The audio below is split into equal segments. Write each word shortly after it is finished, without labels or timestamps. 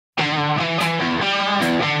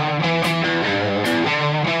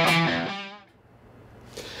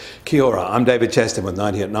Kia ora, I'm David Chaston with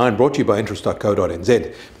 90 at 9, brought to you by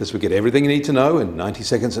interest.co.nz. This will get everything you need to know in 90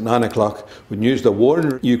 seconds at 9 o'clock, with news the war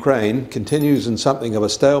in Ukraine continues in something of a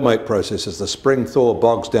stalemate process as the spring thaw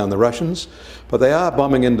bogs down the Russians, but they are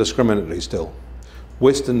bombing indiscriminately still.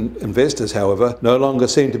 Western investors, however, no longer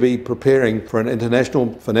seem to be preparing for an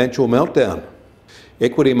international financial meltdown.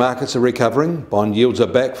 Equity markets are recovering, bond yields are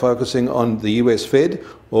back focusing on the US Fed,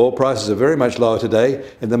 oil prices are very much lower today,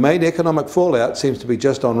 and the main economic fallout seems to be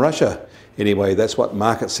just on Russia. Anyway, that's what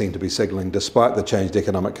markets seem to be signalling despite the changed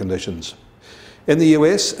economic conditions. In the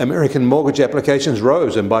US, American mortgage applications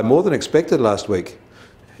rose and by more than expected last week.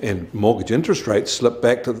 And mortgage interest rates slipped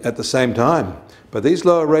back at the same time. But these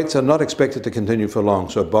lower rates are not expected to continue for long,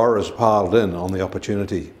 so borrowers piled in on the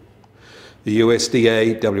opportunity. The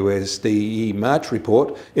USDA WSDE March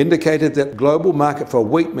report indicated that the global market for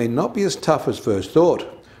wheat may not be as tough as first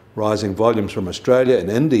thought. Rising volumes from Australia and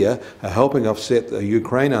India are helping offset the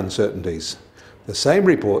Ukraine uncertainties. The same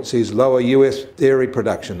report sees lower US dairy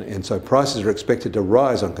production, and so prices are expected to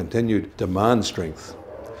rise on continued demand strength.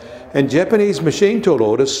 And Japanese machine tool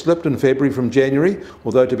orders slipped in February from January,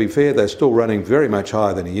 although to be fair, they're still running very much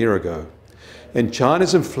higher than a year ago. And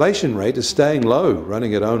China's inflation rate is staying low,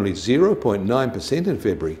 running at only 0.9% in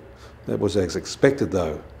February. That was as expected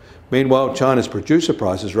though. Meanwhile, China's producer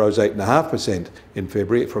prices rose 8.5% in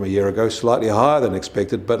February from a year ago, slightly higher than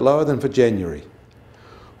expected, but lower than for January.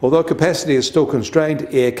 Although capacity is still constrained,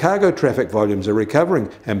 air cargo traffic volumes are recovering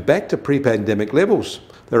and back to pre-pandemic levels.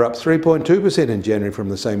 They're up 3.2% in January from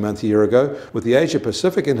the same month a year ago, with the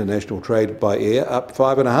Asia-Pacific international trade by air up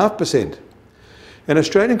 5.5%. And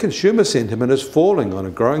Australian consumer sentiment is falling on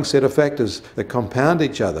a growing set of factors that compound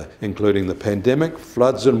each other, including the pandemic,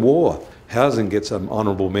 floods and war. Housing gets some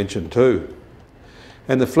honourable mention too.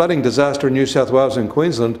 And the flooding disaster in New South Wales and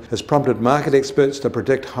Queensland has prompted market experts to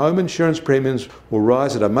predict home insurance premiums will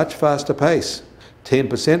rise at a much faster pace.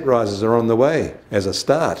 10% rises are on the way as a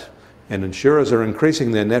start, and insurers are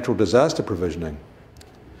increasing their natural disaster provisioning.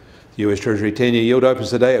 The US Treasury 10-year yield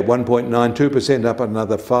opens today at 1.92%, up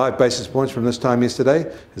another 5 basis points from this time yesterday,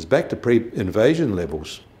 is back to pre-invasion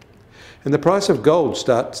levels. And the price of gold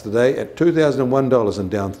starts today at $2,001 and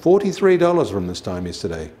down $43 from this time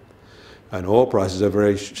yesterday. And oil prices are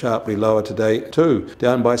very sharply lower today too,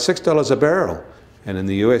 down by $6 a barrel. And in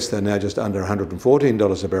the US they're now just under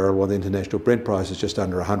 $114 a barrel, while the international Brent price is just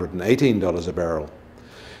under $118 a barrel.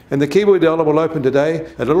 And the Kiwi dollar will open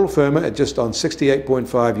today a little firmer at just on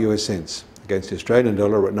 68.5 US cents. Against the Australian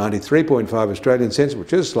dollar at 93.5 Australian cents,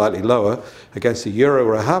 which is slightly lower. Against the euro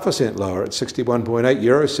we're 0.5 cent lower at 61.8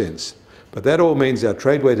 euro cents. But that all means our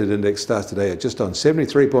trade-weighted index starts today at just on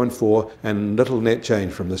 73.4 and little net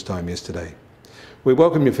change from this time yesterday. We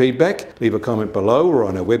welcome your feedback. Leave a comment below or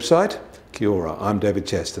on our website. Kia ora, I'm David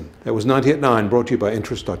Chaston. That was 90 at 9, brought to you by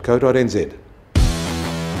interest.co.nz.